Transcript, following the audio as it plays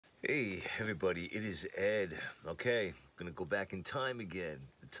Hey everybody, it is Ed. Okay, I'm gonna go back in time again.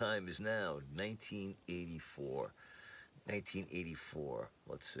 The time is now 1984. 1984,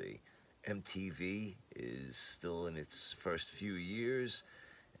 let's see. MTV is still in its first few years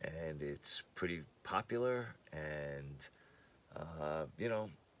and it's pretty popular and,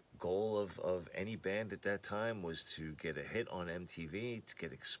 goal of any band at that time was to get a hit on MTV, to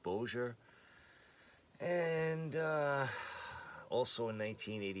get exposure. And, also in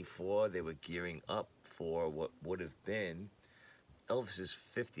 1984, they were gearing up for what would have been Elvis's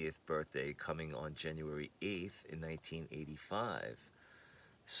 50th birthday coming on January 8th in 1985.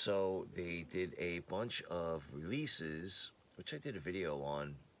 So they did a bunch of releases, which I did a video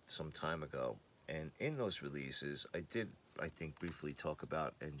on some time ago. And in those releases, I did, I think, briefly talk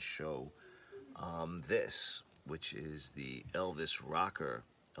about and show this, which is the Elvis Rocker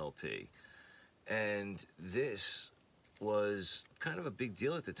LP. And this was kind of a big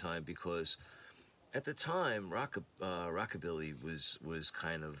deal at the time because at the time rockabilly was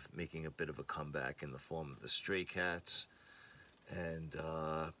kind of making a bit of a comeback in the form of the Stray Cats, and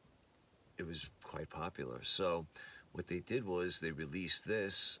it was quite popular. So what they did was they released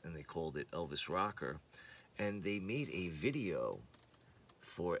this and they called it Elvis Rocker, and they made a video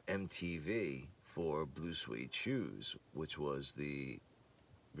for MTV for Blue Suede Shoes, which was the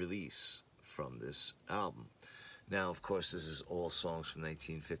release from this album. Now, of course, this is all songs from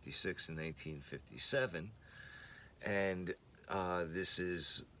 1956 and 1957, and this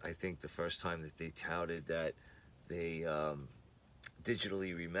is, I think, the first time that they touted that they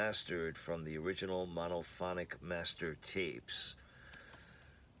digitally remastered from the original monophonic master tapes.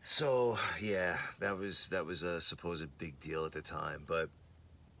 So, yeah, that was a supposed big deal at the time, but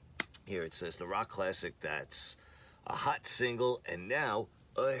here it says, the rock classic that's a hot single and now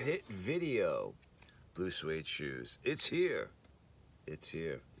a hit video. Blue Suede Shoes. It's here. It's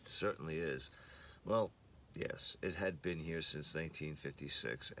here. It certainly is. Well, yes, it had been here since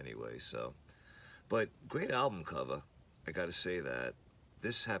 1956 anyway, so. But great album cover. I gotta say that.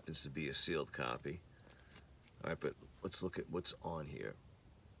 This happens to be a sealed copy. All right, but let's look at what's on here.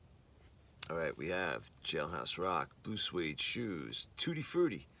 All right, we have Jailhouse Rock, Blue Suede Shoes, Tutti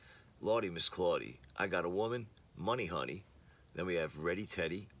Frutti, Lordy Miss Claudie, I Got a Woman, Money Honey. Then we have Ready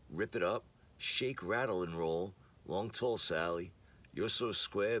Teddy, Rip It Up, Shake, Rattle, and Roll, Long Tall Sally, You're So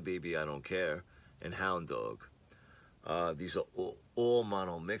Square, Baby, I Don't Care, and Hound Dog. These are all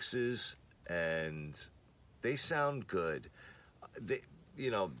mono mixes, and they sound good. They,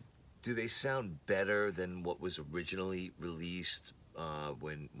 do they sound better than what was originally released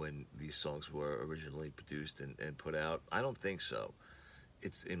when these songs were originally produced and put out? I don't think so.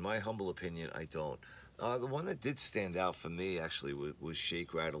 It's, in my humble opinion, I don't. The one that did stand out for me actually was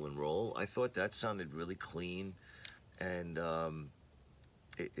Shake, Rattle, and Roll. I thought that sounded really clean, and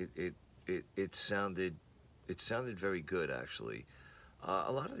it sounded very good actually.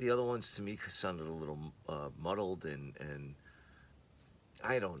 A lot of the other ones to me sounded a little muddled and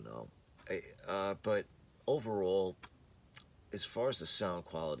I don't know. But overall, as far as the sound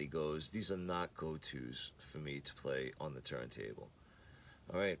quality goes, these are not go-tos for me to play on the turntable.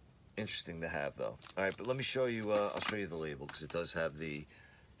 All right. Interesting to have, though. All right, but let me show you, I'll show you the label, because it does have the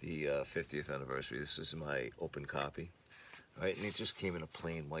 50th anniversary. This is my open copy. All right, and it just came in a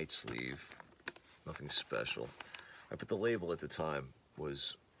plain white sleeve. Nothing special. All right, but the label at the time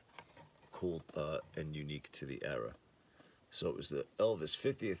was cool and unique to the era. So it was the Elvis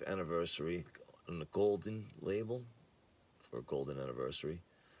 50th anniversary on the golden label for a golden anniversary.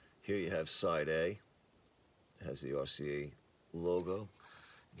 Here you have side A. It has the RCA logo.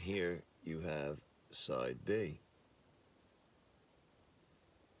 Here you have side B.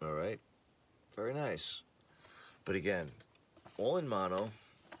 All right, very nice. But again, all in mono,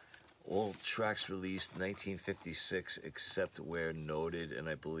 all tracks released 1956 except where noted, and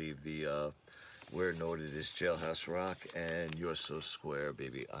I believe the where noted is Jailhouse Rock and You're So Square,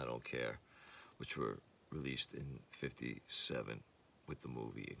 Baby, I Don't Care, which were released in 57 with the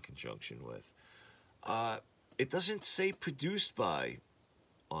movie in conjunction with. It doesn't say produced by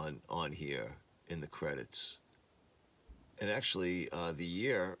on here in the credits, and actually the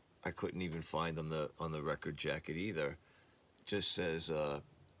year I couldn't even find on the record jacket either. It just says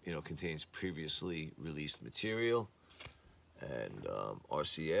contains previously released material and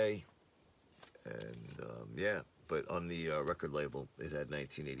RCA, and yeah, but on the record label it had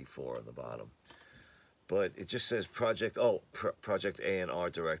 1984 on the bottom. But it just says Project A&R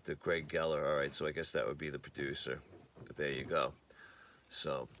director Greg Geller. All right, so I guess that would be the producer. But there you go.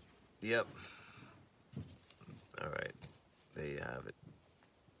 So, yep. All right, there you have it.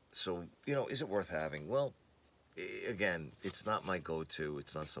 So, is it worth having? Well, again, it's not my go-to.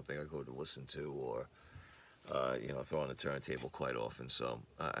 It's not something I go to listen to or you know, throw on the turntable quite often. So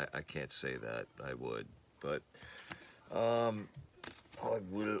I can't say that I would, but I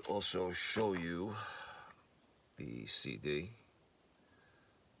will also show you the CD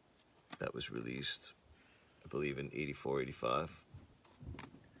that was released, I believe, in 84, 85.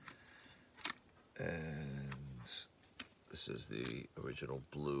 And this is the original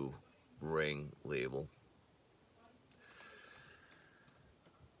blue ring label.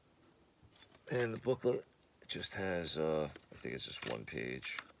 And the booklet just has, I think it's just one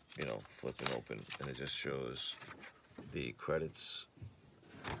page, you know, flipping open, and it just shows the credits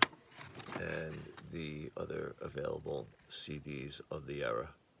and the other available CDs of the era.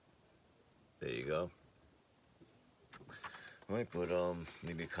 There you go. All right, but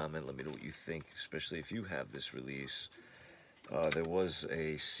leave me a comment. Let me know what you think, especially if you have this release. There was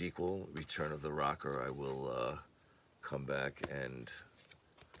a sequel, Return of the Rocker. I will come back and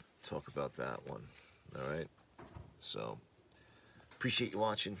talk about that one. All right. So appreciate you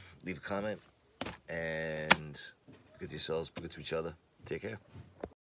watching. Leave a comment and good to yourselves, good to each other. Take care.